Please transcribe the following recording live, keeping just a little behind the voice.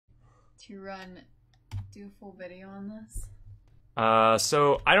do a full video on this?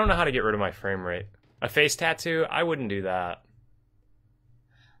 So I don't know how to get rid of my frame rate. A face tattoo? I wouldn't do that.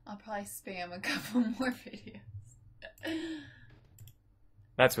 I'll probably spam a couple more videos.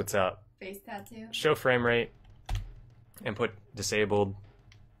 That's what's up. Face tattoo? Show frame rate and put disabled.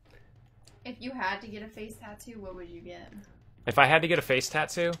 If you had to get a face tattoo, what would you get? If I had to get a face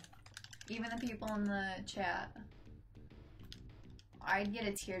tattoo? Even the people in the chat. I'd get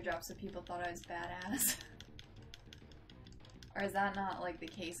a teardrop so people thought I was badass. Or is that not like the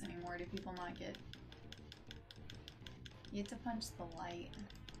case anymore? Do people not get... You have to punch the light.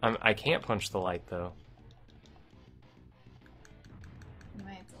 I can't punch the light though. You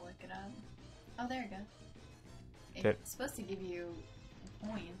might have to look it up. Oh, there you go. It's Good. supposed to give you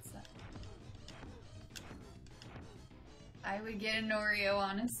points. I would get an Oreo,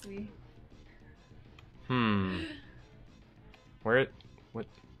 honestly. Where? What?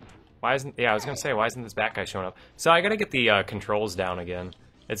 Why isn't? Yeah, I was gonna say, why isn't this bat guy showing up? So I gotta get the controls down again.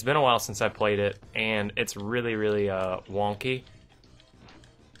 It's been a while since I played it, and it's really, really wonky.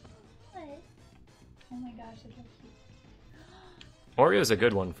 What? Oh my gosh, look how cute. Oreo's a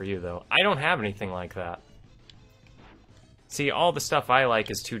good one for you, though. I don't have anything like that. See, all the stuff I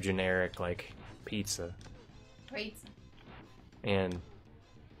like is too generic, like pizza. Pizza. And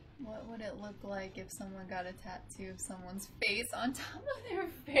What would it look like if someone got a tattoo of someone's face on top of their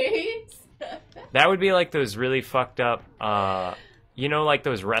face? that would be like those really fucked up, you know, like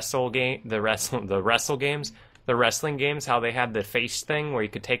those the wrestle games, the wrestling games, how they had the face thing where you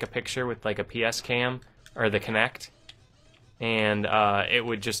could take a picture with like a PS Cam or the Kinect, and it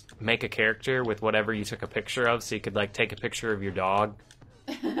would just make a character with whatever you took a picture of, so you could like take a picture of your dog,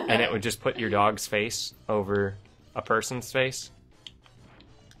 and it would just put your dog's face over a person's face.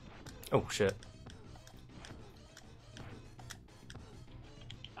 Oh shit.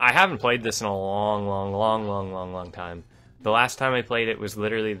 I haven't played this in a long time. The last time I played it was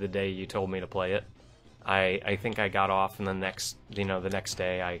literally the day you told me to play it. I think I got off, and the next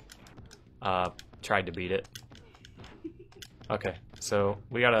day I tried to beat it. Okay, so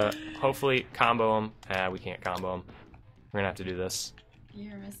we gotta hopefully combo him. We can't combo him. We're gonna have to do this.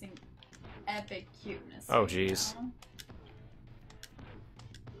 You're missing epic cuteness. Oh jeez.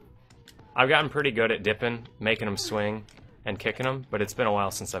 I've gotten pretty good at dipping, making him swing, and kicking him, but it's been a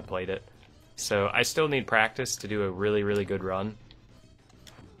while since I've played it. So I still need practice to do a really, really good run.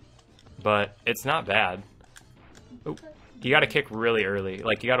 But it's not bad. Ooh. You gotta kick really early.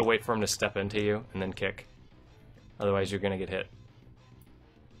 Like, you gotta wait for him to step into you, and then kick. Otherwise, you're gonna get hit.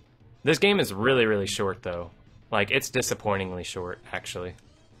 This game is really, really short, though. Like, it's disappointingly short, actually.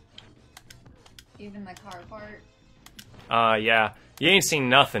 Even the car part? Yeah. You ain't seen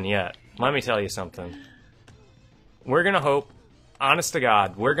nothing yet. Let me tell you something. We're gonna hope, honest to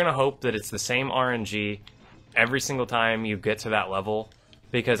God, we're gonna hope that it's the same RNG every single time you get to that level,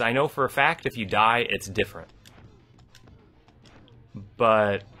 because I know for a fact if you die, it's different.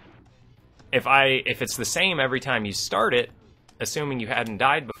 But if it's the same every time you start it, assuming you hadn't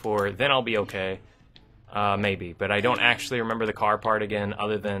died before, then I'll be okay. Maybe, but I don't actually remember the car part again,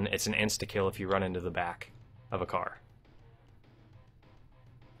 other than it's an insta-kill if you run into the back of a car.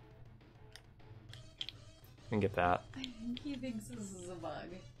 And get that. I think he thinks this is a bug.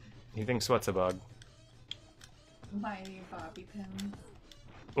 He thinks what's a bug? Mighty bobby pins.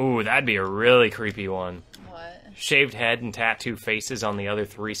 Ooh, that'd be a really creepy one. What? Shaved head and tattoo faces on the other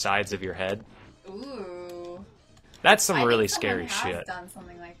 3 sides of your head. Ooh. That's some I really think scary someone has shit. done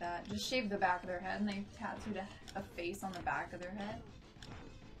something like that. Just shave the back of their head and they've tattooed a face on the back of their head.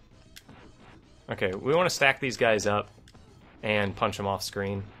 Okay, we want to stack these guys up and punch them off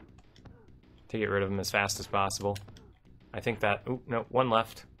screen to get rid of them as fast as possible. I think that... Ooh, no, 1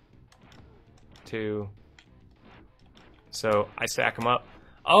 left. 2. So, I stack them up.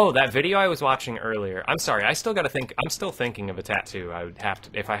 Oh, that video I was watching earlier. I'm sorry, I still gotta think... I'm still thinking of a tattoo. I would have to...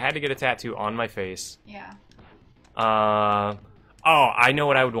 If I had to get a tattoo on my face... Yeah. Oh, I know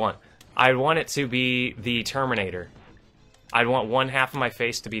what I would want. I'd want it to be the Terminator. I'd want one half of my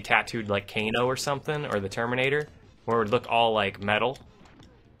face to be tattooed like Kano or something, or the Terminator, where it would look all like metal.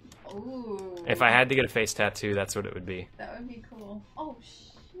 Ooh. If I had to get a face tattoo, that's what it would be. That would be cool. Oh,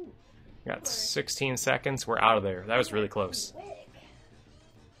 shoot. Got 16 seconds. We're out of there. That was really close.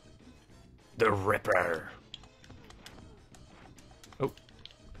 The Ripper. Oh.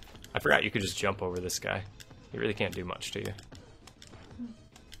 I forgot you could just jump over this guy. He really can't do much to you.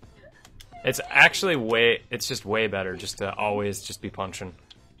 It's actually it's just way better just to always just be punching.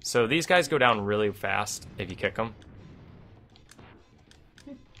 So these guys go down really fast if you kick them.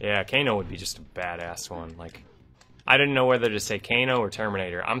 Yeah, Kano would be just a badass one. Like, I didn't know whether to say Kano or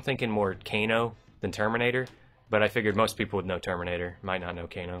Terminator. I'm thinking more Kano than Terminator, but I figured most people would know Terminator, might not know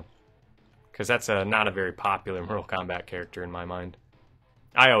Kano. Because that's not a very popular Mortal Kombat character in my mind.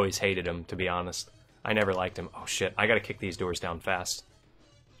 I always hated him, to be honest. I never liked him. Oh shit, I gotta kick these doors down fast.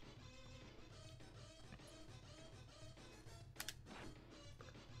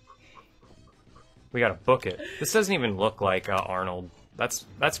 We gotta book it. This doesn't even look like Arnold. That's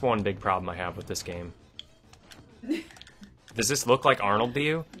one big problem I have with this game. Does this look like Arnold to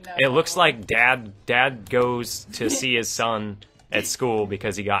you? No. It looks like Dad goes to see his son at school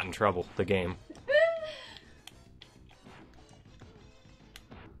because he got in trouble. The game.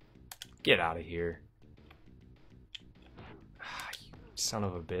 Get out of here. You son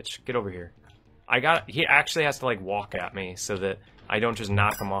of a bitch. Get over here. He actually has to like walk at me so that I don't just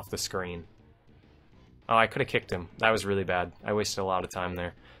knock him off the screen. Oh, I could have kicked him. That was really bad. I wasted a lot of time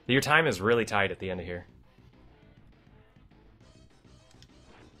there. Your time is really tight at the end of here.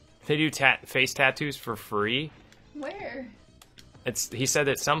 They do face tattoos for free. Where? He said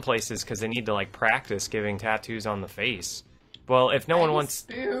that some places because they need to like practice giving tattoos on the face. Well, if no one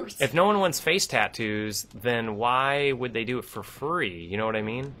wants face tattoos, then why would they do it for free? You know what I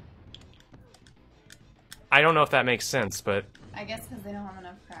mean? I don't know if that makes sense, but I guess because they don't have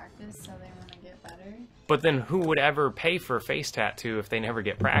enough practice, so they want to get better. But then who would ever pay for a face tattoo if they never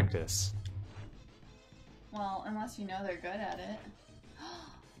get practice? Well, unless you know they're good at it.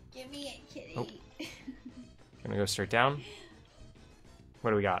 Give me it, kitty. Oh. Gonna go straight down.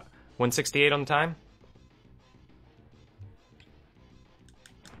 What do we got? 168 on the time?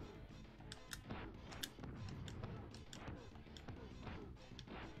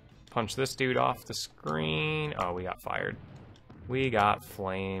 Punch this dude off the screen. Oh, we got fired. We got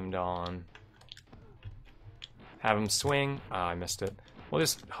flamed on. Have him swing. Oh, I missed it. We'll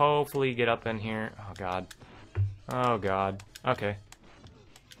just hopefully get up in here. Oh, God. Oh, God. Okay.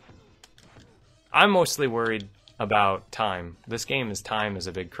 I'm mostly worried about time. This game time is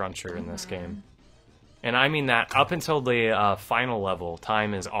a big cruncher in this game. And I mean that up until the final level,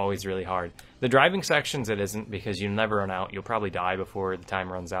 time is always really hard. The driving sections, it isn't, because you never run out. You'll probably die before the time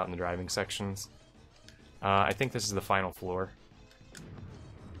runs out in the driving sections. I think this is the final floor.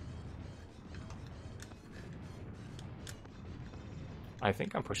 I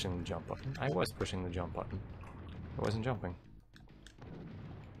think I'm pushing the jump button. I was pushing the jump button. I wasn't jumping.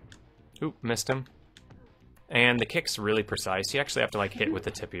 Oop, missed him. And the kick's really precise. You actually have to like hit with the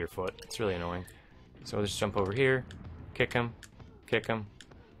tip of your foot. It's really annoying. So we'll just jump over here, kick him, kick him,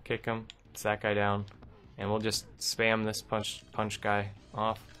 kick him. It's that guy down. And we'll just spam this punch guy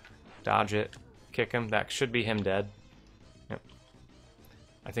off. Dodge it, kick him. That should be him dead. Yep.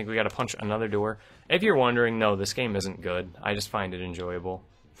 I think we gotta punch another door. If you're wondering, no, this game isn't good. I just find it enjoyable.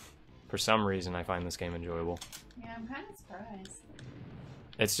 For some reason, I find this game enjoyable. Yeah, I'm kind of surprised.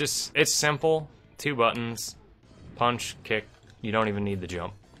 It's simple. 2 buttons. Punch, kick. You don't even need the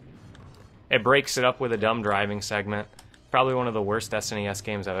jump. It breaks it up with a dumb driving segment. Probably one of the worst SNES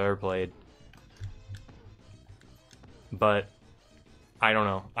games I've ever played. But, I don't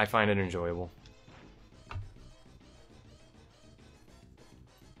know. I find it enjoyable.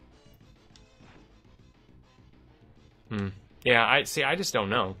 Yeah, I just don't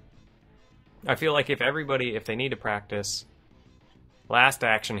know. I feel like if they need to practice, Last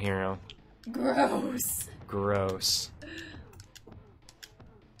Action Hero. Gross. Gross.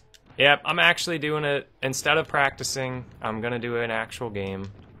 Yep, I'm actually doing it. Instead of practicing, I'm gonna do an actual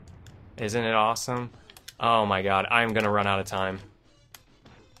game. Isn't it awesome? Oh my god, I'm gonna run out of time.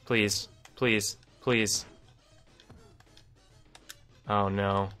 Please, please, please. Oh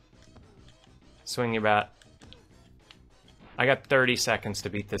no. Swing your bat. I got 30 seconds to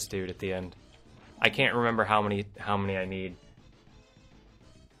beat this dude at the end. I can't remember how many I need.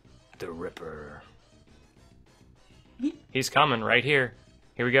 The Ripper. He's coming right here.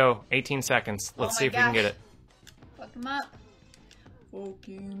 Here we go. 18 seconds. Let's see if we can get it. Fuck him up. Fuck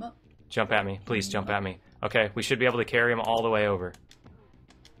him up. Jump at me. Please jump at me. Okay, we should be able to carry him all the way over.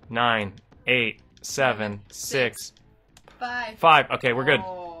 9, 8, 7, 6, 5. Okay, we're good.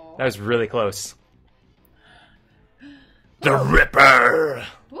 Oh. That was really close. The Ripper!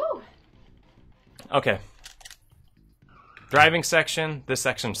 Woo. Okay. Driving section. This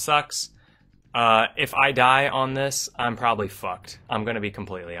section sucks. If I die on this, I'm probably fucked. I'm gonna be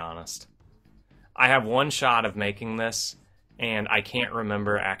completely honest. I have one shot of making this, and I can't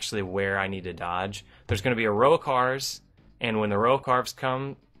remember actually where I need to dodge. There's gonna be a row of cars, and when the row of cars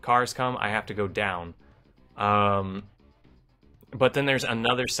come, I have to go down. But then there's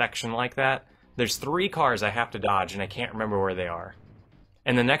another section like that. There's 3 cars I have to dodge, and I can't remember where they are.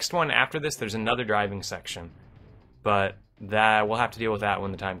 And the next one after this, there's another driving section. but that we'll have to deal with that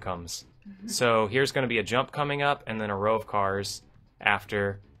when the time comes. So here's going to be a jump coming up, and then a row of cars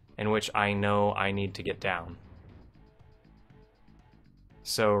after, in which I know I need to get down.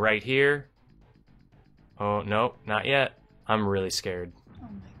 So right here. Oh, no, not yet. I'm really scared. Oh my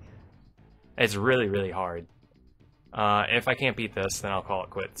god. It's really, really hard. If I can't beat this, then I'll call it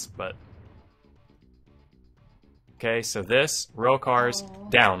quits, but... Okay, so this, row of cars,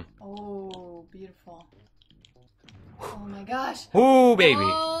 down. Oh, beautiful. Oh my gosh. Ooh, baby.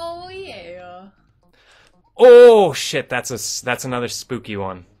 Oh, yeah. Oh, shit, that's another spooky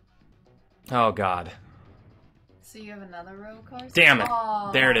one. Oh, God. So you have another row of cars? Damn it. Oh.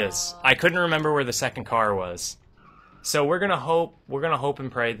 There it is. I couldn't remember where the second car was. So we're gonna hope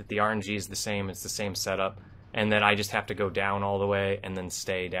and pray that the RNG is the same, it's the same setup, and that I just have to go down all the way and then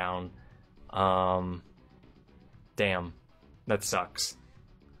stay down. Damn. That sucks.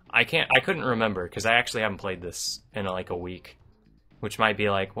 I couldn't remember, because I actually haven't played this in like a week. Which might be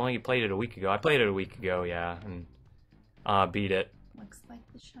like, well, you played it a week ago. I played it a week ago, yeah, and beat it. Looks like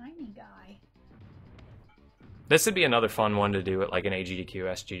the shiny guy. This would be another fun one to do at like an AGDQ,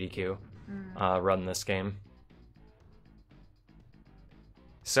 SGDQ, run this game.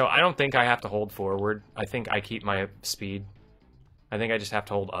 So I don't think I have to hold forward. I think I keep my speed. I think I just have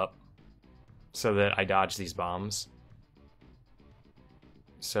to hold up so that I dodge these bombs.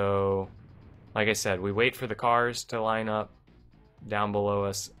 So, like I said, we wait for the cars to line up down below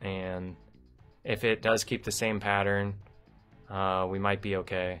us, and if it does keep the same pattern, we might be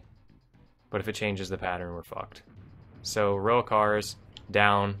okay. But if it changes the pattern, we're fucked. So, row of cars,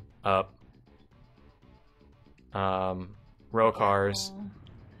 down, up. Row of cars,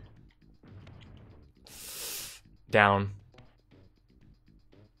 down.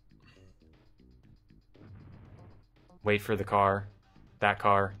 Wait for the car, that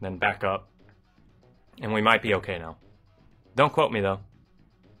car, then back up. And we might be okay now. Don't quote me, though.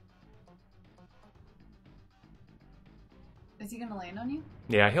 Is he gonna land on you?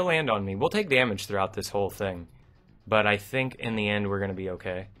 Yeah, he'll land on me. We'll take damage throughout this whole thing. But I think in the end we're going to be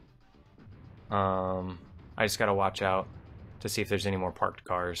okay. I just got to watch out to see if there's any more parked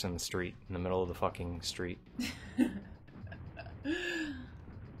cars in the street, in the middle of the fucking street.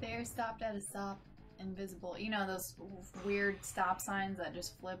 They're stopped at a stop, invisible. You know those weird stop signs that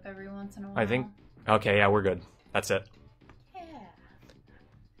just flip every once in a while? I think... Okay, yeah, we're good. That's it. Yeah.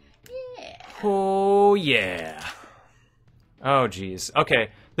 Yeah. Oh, yeah. Oh, jeez. Okay,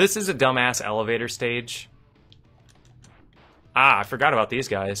 this is a dumbass elevator stage. Ah, I forgot about these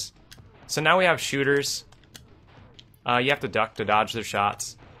guys. So now we have shooters. You have to duck to dodge their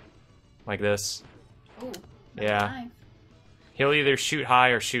shots. Like this. Ooh, yeah. Knife. He'll either shoot high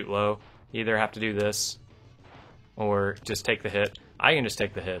or shoot low. You either have to do this or just take the hit. I can just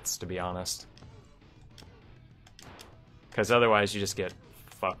take the hits, to be honest. Because otherwise you just get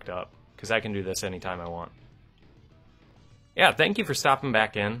fucked up. Because I can do this anytime I want. Yeah, thank you for stopping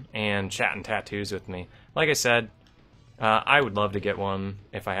back in and chatting tattoos with me. Like I said, I would love to get one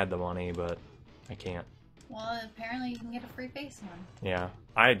if I had the money, but I can't. Well, apparently you can get a free face one. Yeah,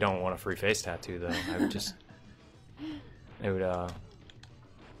 I don't want a free face tattoo, though. I would just... It would,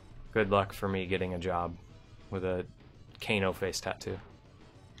 good luck for me getting a job with a Kano face tattoo.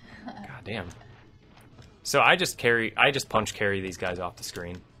 God damn. So I just punch carry these guys off the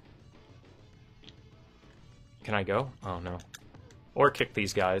screen. Can I go? Oh, no. Or kick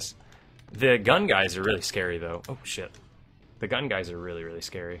these guys. The gun guys are really scary, though. Oh, shit. The gun guys are really, really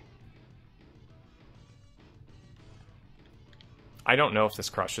scary. I don't know if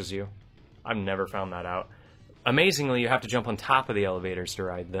this crushes you. I've never found that out. Amazingly, you have to jump on top of the elevators to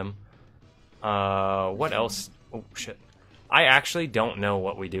ride them. What else? Oh, shit. I actually don't know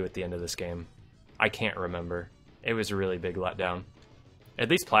what we do at the end of this game. I can't remember. It was a really big letdown. At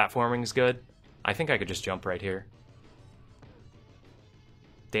least platforming's good. I think I could just jump right here.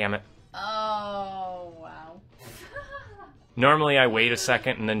 Damn it. Oh, wow. Normally I wait a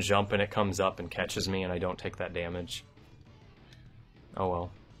second and then jump and it comes up and catches me and I don't take that damage. Oh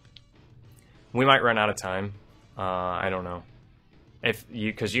well. We might run out of time. I don't know.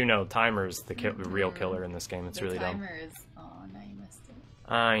 Because you know timer's the real killer in this game. It's really dumb. The timer is... Oh, now you missed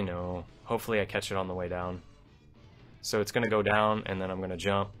it. I know. Hopefully I catch it on the way down. So it's going to go down and then I'm going to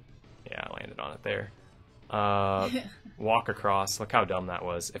jump. Yeah, I landed on it there. Walk across. Look how dumb that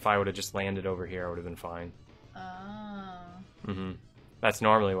was. If I would have just landed over here, I would have been fine. Oh. That's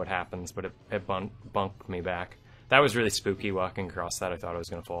normally what happens, but it bumped me back. That was really spooky walking across that. I thought I was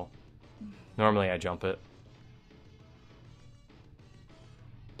going to fall. Normally I jump it.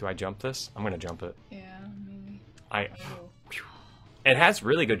 Do I jump this? I'm going to jump it. Yeah, maybe. it has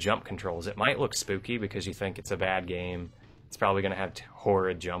really good jump controls. It might look spooky because you think it's a bad game. It's probably going to have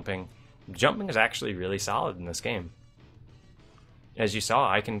horrid jumping. Jumping is actually really solid in this game. As you saw,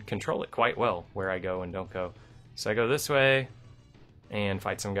 I can control it quite well where I go and don't go. So I go this way and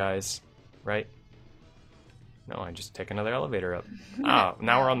fight some guys, right? No, I just take another elevator up. Oh,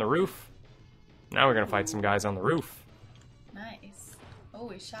 now we're on the roof. Now we're going to fight some guys on the roof. Nice. Oh,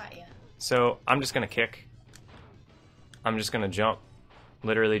 we shot you. So I'm just going to kick. I'm just going to jump.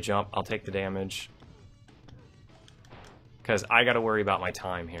 Literally jump. I'll take the damage. Because I got to worry about my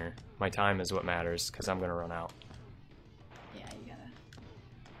time here. My time is what matters because I'm going to run out. Yeah, you gotta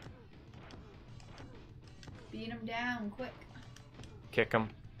beat him down quick. Kick him.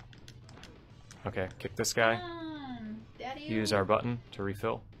 Okay, kick this guy. Come on, Daddy. Use our button to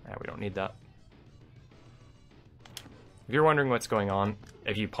refill. Yeah, we don't need that. If you're wondering what's going on,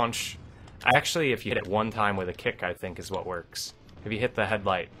 if you punch... Actually, if you hit it one time with a kick, I think is what works. If you hit the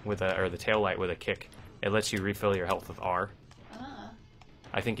headlight with or the tail light with a kick, it lets you refill your health with R.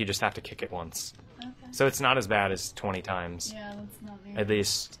 I think you just have to kick it once. Okay. So it's not as bad as 20 times. Yeah, that's not me.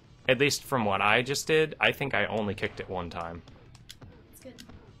 At least from what I just did, I think I only kicked it one time. That's good.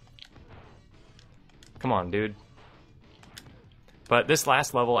 Come on, dude. But this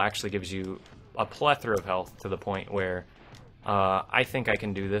last level actually gives you a plethora of health to the point where I think I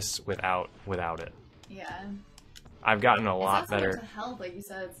can do this without it. Yeah. I've gotten a lot it's not better. So much the health, like you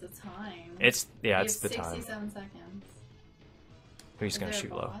said, it's the time. It's the time. 67 seconds. Who's gonna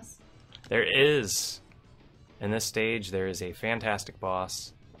shoot low? Boss? There is. In this stage, there is a fantastic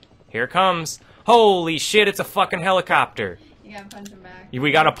boss. Here it comes. Holy shit, it's a fucking helicopter. You gotta punch him back.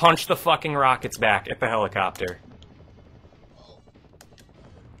 We gotta punch the fucking rockets back at the helicopter.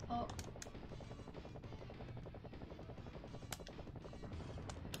 Oh.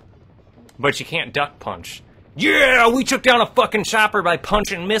 But you can't duck punch. Yeah, we took down a fucking chopper by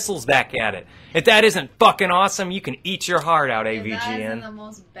punching missiles back at it. If that isn't fucking awesome, you can eat your heart out, That isn't AVGN. the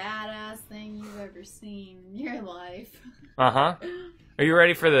most badass thing you've ever seen in your life. Uh-huh. Are you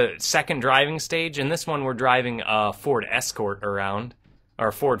ready for the second driving stage? In this one, we're driving a Ford Escort around.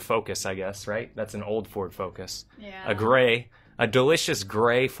 Or Ford Focus, I guess, right? That's an old Ford Focus. Yeah. A delicious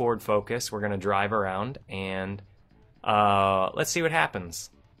gray Ford Focus. We're going to drive around, and let's see what happens.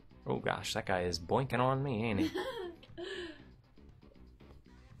 Oh gosh, that guy is boinking on me, ain't he?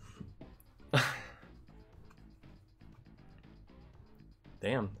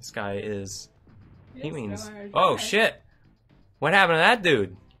 Damn, this guy is... He means... Oh shit! What happened to that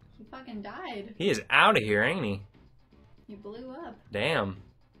dude? He fucking died. He is out of here, ain't he? He blew up. Damn.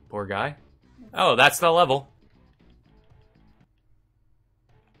 Poor guy. Oh, that's the level.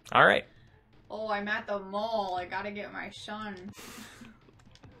 Alright. Oh, I'm at the mall. I gotta get my son.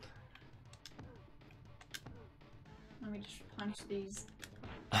 Let me just punch these.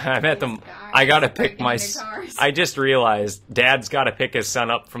 I'm at the... guys I gotta pick breaking my... into cars. I just realized Dad's gotta pick his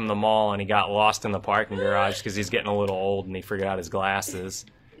son up from the mall, and he got lost in the parking garage because he's getting a little old and he forgot his glasses.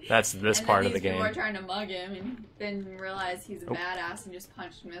 That's this and part then of the these people game. are trying to mug him and then realize he's a badass and just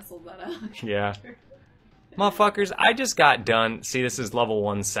punched missiles at him. Yeah. Motherfuckers, I just got done. See, this is level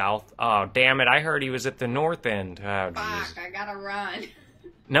 1 south. Oh, damn it. I heard he was at the north end. Oh, jeez. Fuck, I gotta run.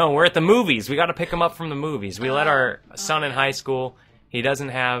 No, we're at the movies. We got to pick him up from the movies. We let our son in high school. He doesn't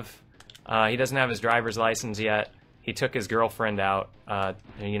have his driver's license yet. He took his girlfriend out.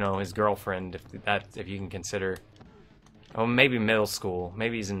 You know, his girlfriend, if you can consider. Oh, maybe middle school.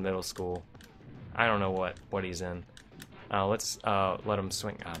 Maybe he's in middle school. I don't know what he's in. Let's let him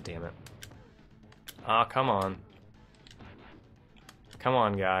swing. Ah, damn it. Ah, come on. Come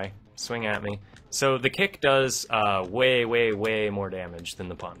on, guy. Swing at me. So the kick does way, way, way more damage than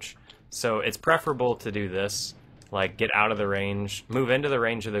the punch. So it's preferable to do this, like get out of the range, move into the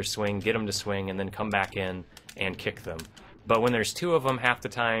range of their swing, get them to swing, and then come back in and kick them. But when there's two of them, half the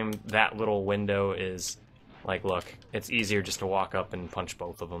time that little window is like, look, it's easier just to walk up and punch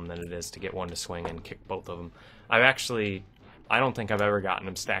both of them than it is to get one to swing and kick both of them. I don't think I've ever gotten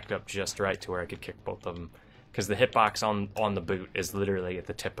them stacked up just right to where I could kick both of them, because the hitbox on the boot is literally at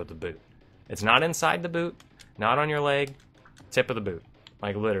the tip of the boot. It's not inside the boot, not on your leg, tip of the boot.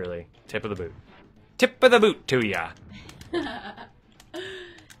 Like literally, tip of the boot. Tip of the boot to ya! Tip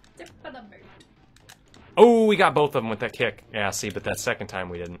of the boot. Oh, we got both of them with that kick. Yeah, see, but that second time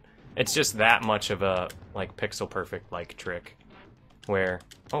we didn't. It's just that much of a, like, pixel perfect, like, trick. Where,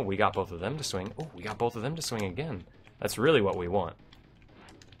 oh, we got both of them to swing. Oh, we got both of them to swing again. That's really what we want.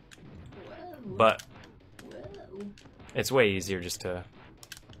 Whoa. But Whoa. it's way easier just to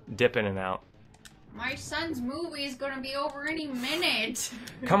dip in and out. My son's movie is gonna be over any minute.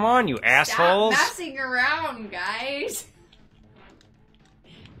 Come on, you assholes! Stop messing around, guys.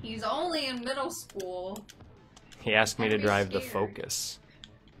 He's only in middle school. He asked me to Don't be drive the scared. Focus.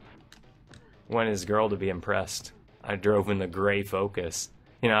 Want his girl to be impressed. I drove in the gray Focus.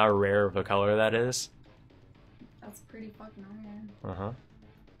 You know how rare of a color that is? That's pretty fucking rare. Uh-huh.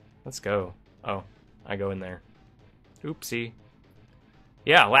 Let's go. Oh, I go in there. Oopsie.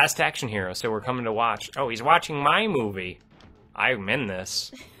 Yeah, Last Action Hero, so we're coming to watch. Oh, he's watching my movie. I'm in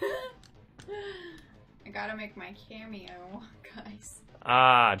this. I gotta make my cameo, guys.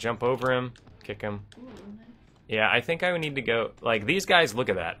 Ah, jump over him. Kick him. Ooh, nice. Yeah, I think I would need to go... Like, these guys, look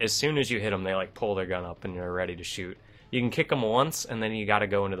at that. As soon as you hit them, they, like, pull their gun up and you're ready to shoot. You can kick them once, and then you gotta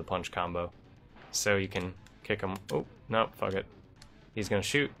go into the punch combo. So you can kick him... Oh, no, fuck it. He's gonna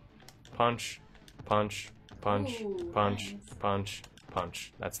shoot. Punch. Punch. Punch. Ooh, Punch. nice. Punch.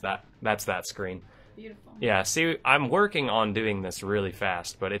 Punch. That's that screen. Beautiful. Yeah, see, I'm working on doing this really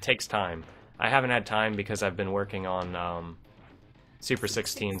fast, but it takes time. I haven't had time because I've been working on Super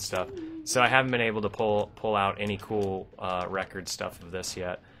 16 stuff, so I haven't been able to pull out any cool record stuff of this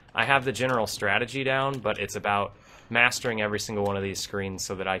yet. I have the general strategy down, but it's about mastering every single one of these screens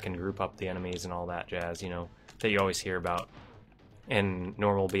so that I can group up the enemies and all that jazz, you know, that you always hear about in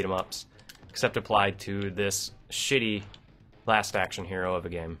normal beat-em-ups, except applied to this shitty Last Action Hero of a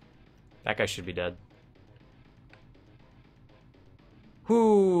game. That guy should be dead.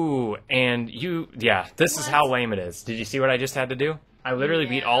 Whoo! And yeah, this is how lame it is. Did you see what I just had to do? I literally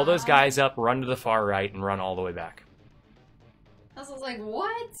beat all those guys up, run to the far right, and run all the way back. I was like,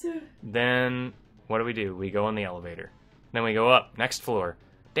 what? Then, what do? We go in the elevator. Then we go up, next floor.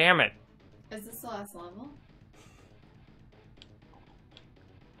 Damn it! Is this the last level?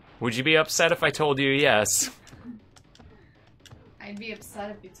 Would you be upset if I told you yes? I'd be upset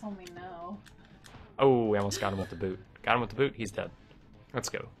if you told me no. Oh, we almost got him with the boot. Got him with the boot, he's dead. Let's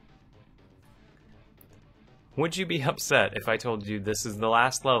go. Would you be upset if I told you this is the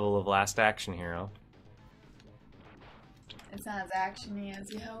last level of Last Action Hero? It's not as actiony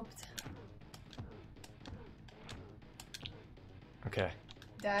as you hoped. Okay.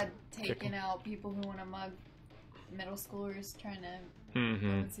 Dad taking out people who want to mug middle schoolers trying to go Mm-hmm.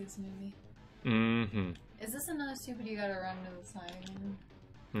 and see this movie. Mm-hmm. Is this another stupid you gotta run to the side again?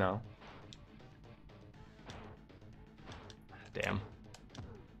 No. Damn.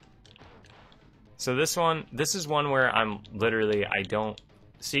 So this is one where I'm literally, I don't...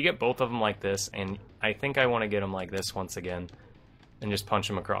 So you get both of them like this, and I think I want to get them like this once again, and just punch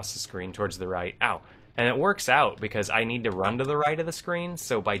them across the screen towards the right. Ow. And it works out, because I need to run to the right of the screen,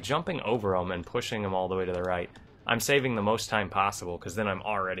 so by jumping over them and pushing them all the way to the right, I'm saving the most time possible, because then I'm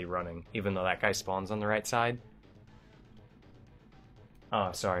already running, even though that guy spawns on the right side.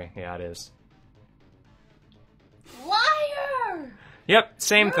 Oh, sorry. Yeah, it is. Liar! Yep,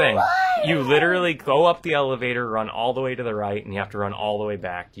 same You're thing. a liar! You literally go up the elevator, run all the way to the right, and you have to run all the way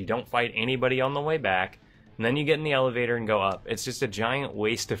back. You don't fight anybody on the way back, and then you get in the elevator and go up. It's just a giant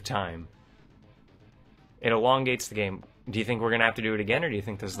waste of time. It elongates the game. Do you think we're gonna have to do it again, or do you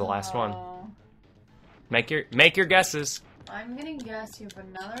think this is the last one? Oh. Make your guesses. I'm gonna guess you have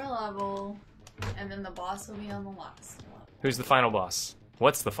another level, and then the boss will be on the last level. Who's the final boss?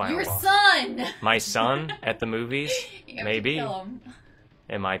 What's the final Your boss? son! My son at the movies? You have to Maybe. kill him.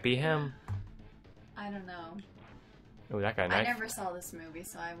 It might be him. I don't know. Oh, that guy I knife. never saw this movie,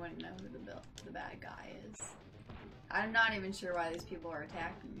 so I wouldn't know who the bad guy is. I'm not even sure why these people are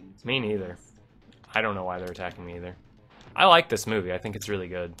attacking me. to Me be neither. honest. I don't know why they're attacking me either. I like this movie. I think it's really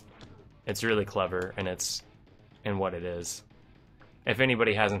good. It's really clever, and it's in what it is. If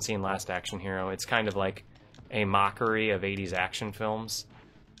anybody hasn't seen Last Action Hero, it's kind of like a mockery of 80s action films.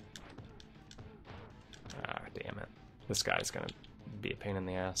 Ah, damn it. This guy's gonna be a pain in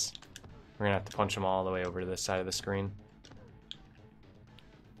the ass. We're gonna have to punch him all the way over to this side of the screen.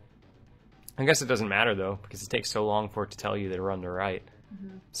 I guess it doesn't matter, though, because it takes so long for it to tell you to run to right.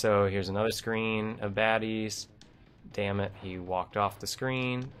 Mm-hmm. So here's another screen of baddies. Damn it, he walked off the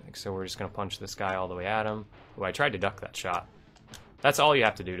screen. So we're just gonna punch this guy all the way at him. Oh, I tried to duck that shot. That's all you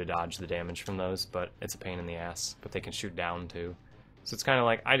have to do to dodge the damage from those, but it's a pain in the ass. But they can shoot down too. So it's kind of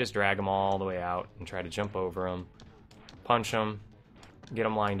like I just drag them all the way out and try to jump over them, punch them, get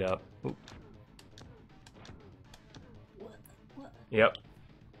them lined up. Oop. Yep.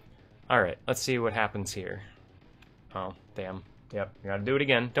 Alright, let's see what happens here. Oh, damn. Yep, we gotta do it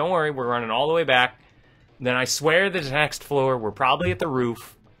again. Don't worry, we're running all the way back. Then I swear the next floor, we're probably at the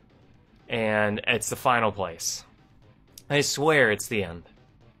roof, and it's the final place. I swear it's the end.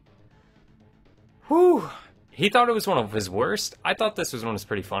 Whew! He thought it was one of his worst. I thought this was one was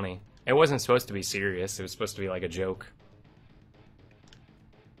pretty funny. It wasn't supposed to be serious. It was supposed to be like a joke.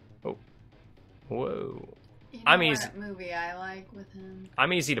 Oh. Whoa. Yeah, I'm know easy. what movie I like with him?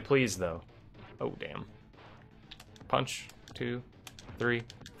 I'm easy to please, though. Oh, damn. Punch. 2, 3,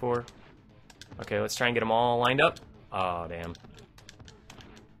 4. Okay, let's try and get them all lined up. Oh, damn.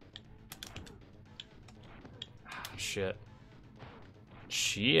 Ah, shit.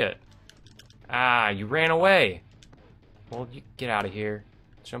 Shit. Ah, you ran away. Well, you get out of here.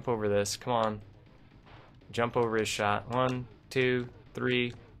 Jump over this. Come on. Jump over his shot. 1, 2,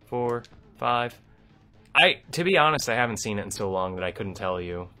 3, 4, 5. To be honest, I haven't seen it in so long that I couldn't tell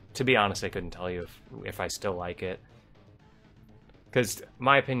you. To be honest, I couldn't tell you if I still like it. Because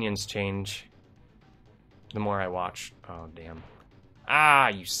my opinions change the more I watch. Oh, damn. Ah,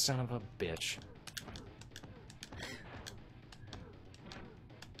 you son of a bitch.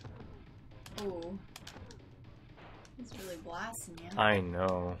 Ooh. He's really blasting you. I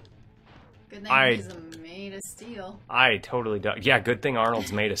know. Good thing he's made of steel. I totally do. Yeah, good thing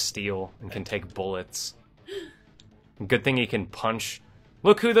Arnold's made of steel and can take bullets. Good thing he can punch.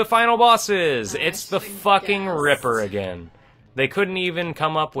 Look who the final boss is! It's the fucking Ripper again. They couldn't even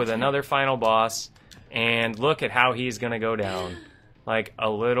come up with another final boss, and look at how he's gonna go down. Like a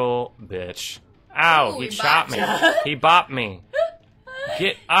little bitch. Ow, he shot me. He bopped me.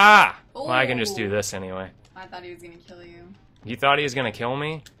 Well, I can just do this anyway. I thought he was gonna kill you. You thought he was gonna kill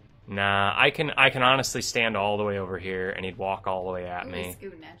me? Nah, I can honestly stand all the way over here, and he'd walk all the way at me. He's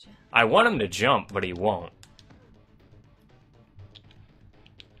scooting at you. I want him to jump, but he won't.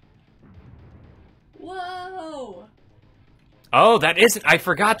 Whoa! Oh, that isn't... I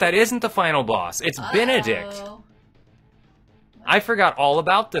forgot that isn't the final boss. It's Benedict. I forgot all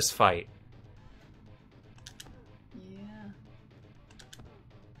about this fight. Yeah.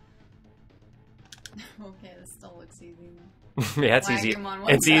 Okay, this still looks easy. Yeah, it's easy.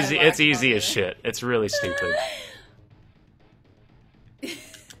 It's easy. It's easy as shit. It's really stupid.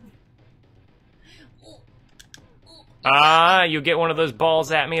 You get one of those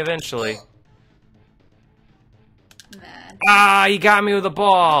balls at me eventually. He got me with a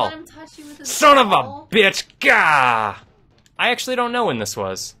ball. Let him touch you with his Son of ball. a bitch. Gah! I actually don't know when this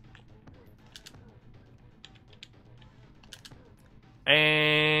was.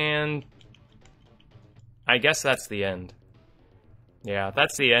 And I guess that's the end. Yeah,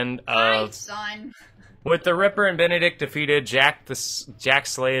 that's the end of... son. With the Ripper and Benedict defeated, Jack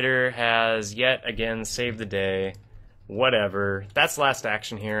Slater has yet again saved the day. Whatever. That's Last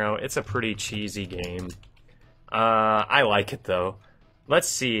Action Hero. It's a pretty cheesy game. I like it though. Let's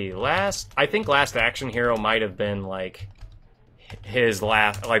see. I think Last Action Hero might have been like his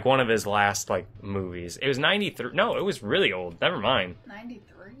last, like one of his last like movies. It was 93. No, it was really old. Never mind.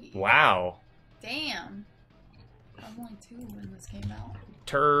 93. Wow. Damn. I was only 2 when this came out.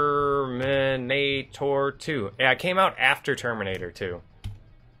 Terminator 2. Yeah, it came out after Terminator 2.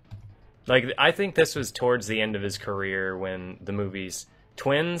 Like, I think this was towards the end of his career when the movies...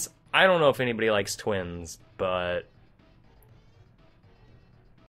 Twins? I don't know if anybody likes Twins, but